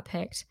dad got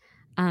picked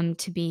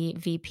to be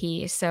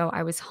VP. So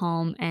I was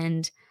home,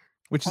 and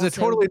Which is a also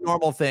totally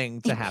normal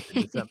thing to happen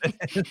to somebody's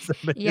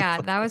yeah,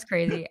 that life. was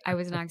crazy. I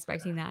was not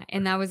expecting that.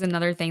 And that was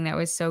another thing that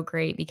was so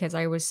great because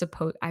I was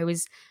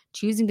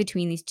choosing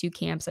between these two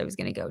camps I was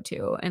going to go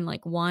to, and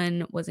like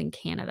one was in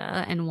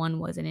Canada and one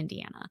was in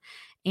Indiana.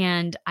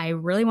 And I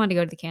really wanted to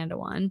go to the Canada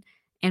one,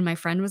 and my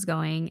friend was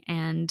going,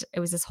 and it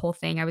was this whole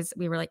thing.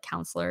 We were like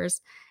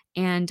counselors,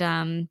 and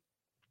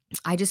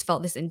I just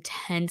felt this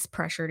intense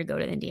pressure to go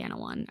to the Indiana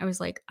one. I was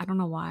like, I don't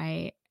know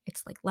why.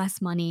 It's like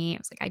less money. I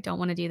was like, I don't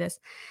want to do this.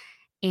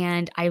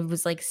 And I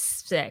was like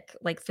sick,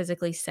 like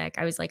physically sick.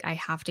 I was like, I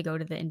have to go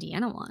to the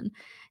Indiana one.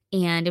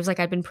 And it was like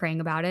I'd been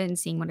praying about it and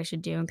seeing what I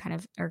should do, and kind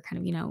of,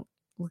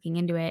 looking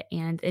into it.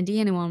 And the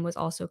Indiana one was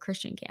also a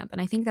Christian camp.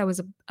 And I think that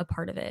was a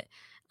part of it.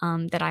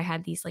 That I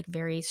had these like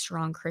very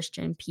strong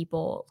Christian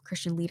people,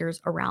 Christian leaders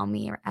around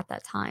me at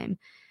that time.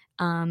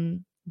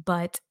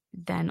 But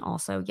then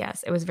also,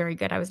 yes, it was very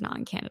good I was not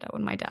in Canada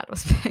when my dad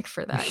was picked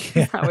for that,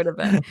 because that would have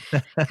been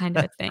kind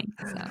of a thing.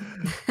 So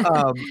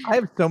I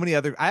have so many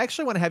other I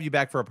actually wanna have you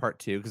back for a part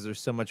 2 because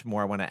there's so much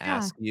more I wanna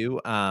yeah. ask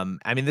you. I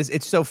mean,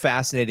 it's so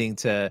fascinating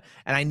and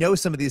I know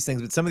some of these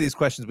things, but some of these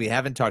questions we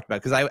haven't talked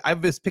about because I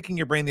was picking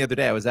your brain the other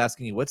day. I was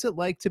asking you, "What's it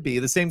like to be"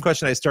 the same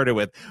question I started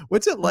with,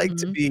 "What's it like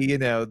to Mhm. be,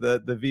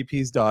 the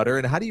VP's daughter,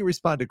 and how do you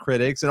respond to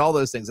critics?" and all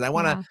those things, and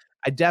Yeah.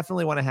 I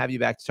definitely wanna have you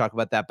back to talk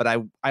about that, but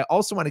I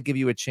also wanna give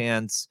you a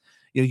chance.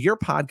 Your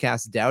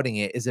podcast, Doubting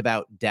It, is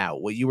about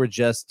doubt, what you were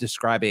just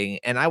describing,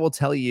 and I will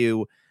tell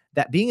you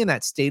that being in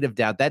that state of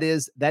doubt, that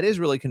is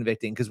really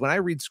convicting. Because when I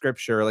read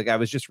scripture, like I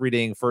was just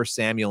reading 1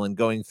 Samuel and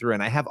going through,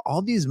 and I have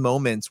all these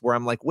moments where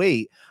I'm like,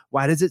 wait,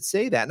 why does it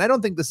say that? And I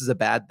don't think this is a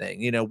bad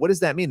thing. What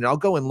does that mean? And I'll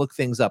go and look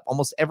things up.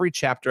 Almost every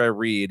chapter I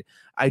read,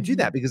 I do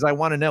that because I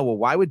want to know, well,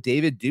 why would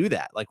David do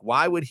that? Like,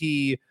 why would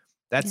he?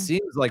 That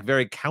seems like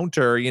very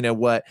counter,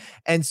 what?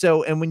 And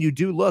when you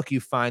do look,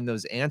 you find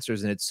those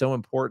answers, and it's so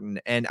important.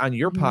 And on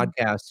your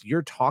podcast,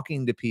 you're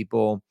talking to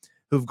people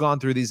who've gone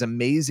through these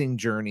amazing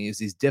journeys,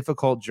 these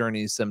difficult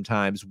journeys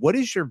sometimes. What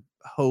is your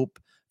hope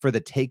for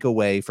the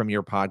takeaway from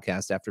your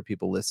podcast after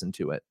people listen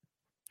to it?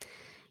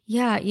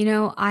 Yeah,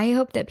 I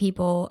hope that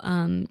people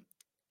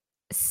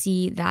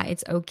see that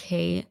it's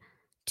okay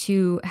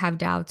to have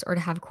doubts or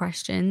to have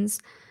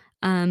questions,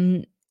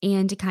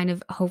 and to kind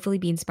of hopefully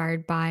be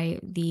inspired by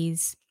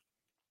these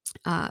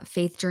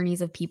faith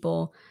journeys of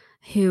people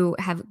who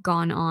have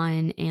gone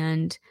on,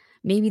 and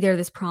maybe they're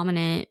this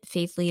prominent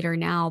faith leader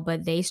now,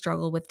 but they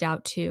struggle with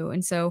doubt too.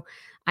 And so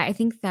I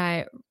think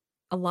that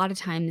a lot of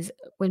times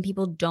when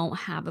people don't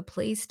have a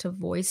place to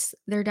voice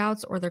their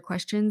doubts or their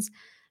questions,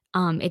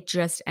 it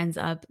just ends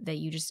up that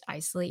you just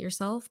isolate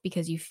yourself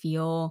because you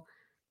feel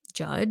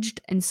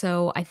judged. And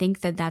so I think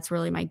that that's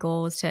really my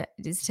goal is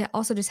to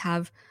also just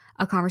have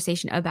a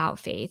conversation about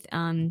faith.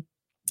 I'm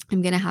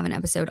going to have an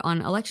episode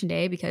on election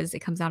day because it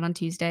comes out on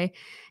Tuesday,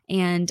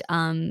 and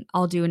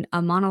I'll do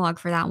a monologue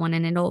for that one,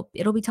 and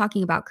it'll be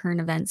talking about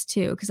current events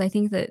too, because I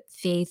think that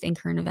faith and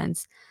current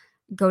events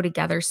go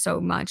together so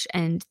much,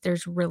 and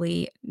there's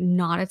really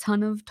not a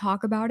ton of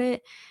talk about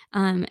it.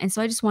 And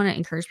so I just want to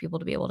encourage people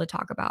to be able to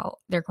talk about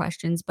their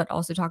questions, but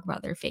also talk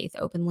about their faith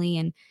openly,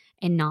 and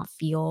not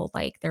feel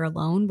like they're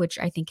alone, which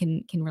I think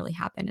can really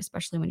happen,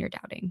 especially when you're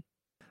doubting.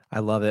 I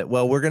love it.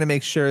 Well, we're going to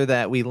make sure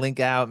that we link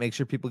out, make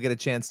sure people get a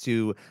chance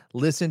to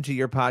listen to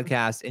your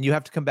podcast, and you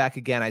have to come back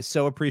again. I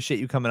so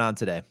appreciate you coming on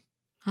today.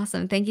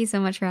 Awesome. Thank you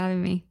so much for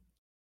having me.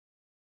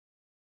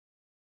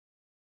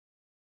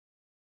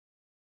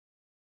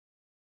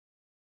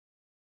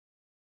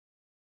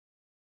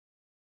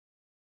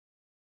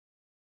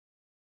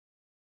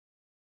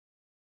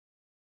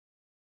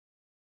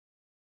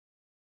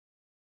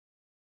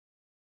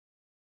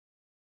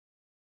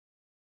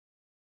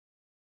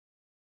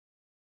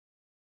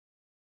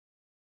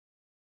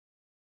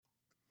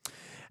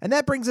 And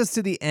that brings us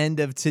to the end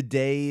of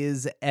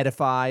today's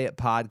Edify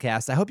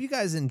podcast. I hope you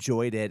guys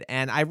enjoyed it.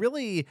 And I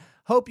really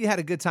hope you had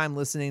a good time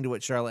listening to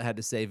what Charlotte had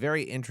to say.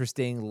 Very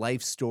interesting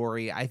life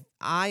story.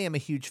 I am a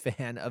huge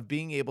fan of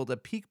being able to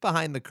peek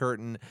behind the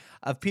curtain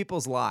of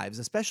people's lives,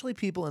 especially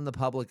people in the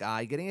public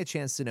eye, getting a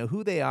chance to know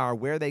who they are,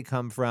 where they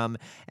come from,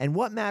 and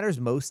what matters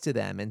most to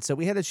them. And so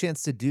we had a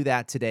chance to do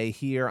that today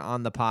here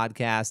on the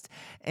podcast.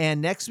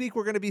 And next week,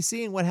 we're going to be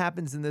seeing what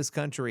happens in this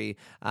country.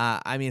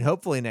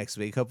 Hopefully next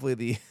week. Hopefully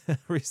the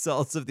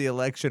results of the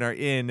election are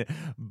in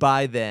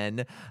by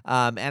then.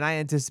 And I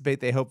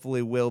anticipate they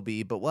hopefully will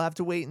be, but we'll have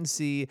to wait and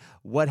see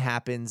what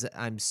happens.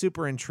 I'm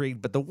super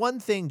intrigued. But the one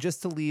thing,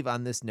 just to leave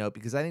on this note,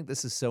 because I think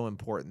this is so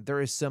important,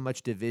 there is so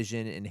much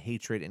division and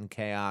hatred and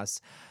chaos.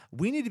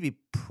 We need to be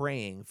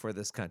praying for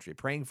this country,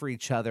 praying for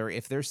each other.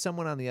 If there's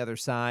someone on the other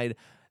side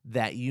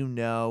that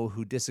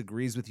who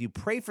disagrees with you,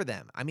 pray for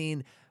them.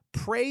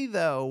 Pray,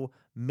 though,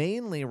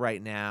 mainly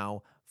right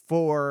now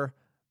for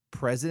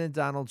President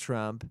Donald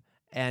Trump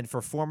and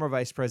for former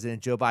Vice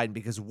President Joe Biden,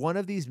 because one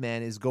of these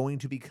men is going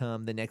to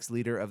become the next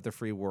leader of the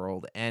free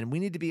world, and we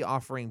need to be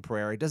offering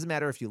prayer. It doesn't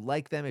matter if you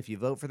like them, if you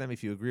vote for them,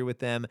 if you agree with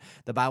them.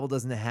 The Bible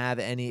doesn't have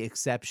any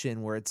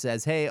exception where it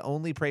says, hey,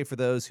 only pray for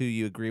those who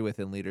you agree with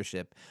in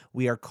leadership.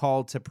 We are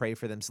called to pray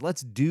for them. So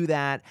let's do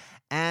that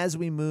as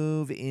we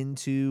move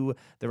into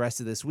the rest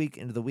of this week,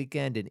 into the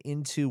weekend, and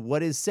into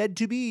what is said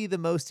to be the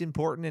most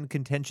important and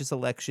contentious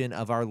election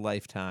of our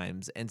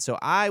lifetimes. And so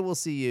I will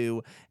see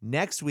you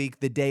next week,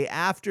 the day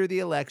after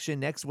the election,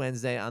 next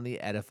Wednesday on the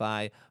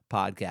Edify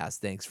podcast.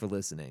 Thanks for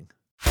listening.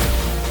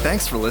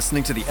 Thanks for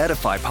listening to the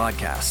Edify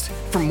podcast.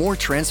 For more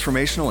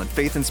transformational and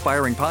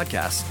faith-inspiring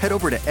podcasts, head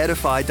over to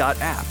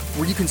edify.app,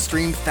 where you can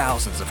stream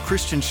thousands of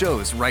Christian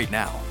shows right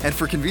now. And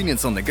for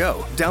convenience on the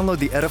go, download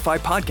the Edify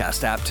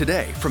podcast app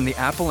today from the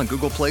Apple and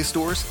Google Play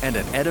stores and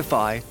at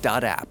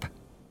edify.app.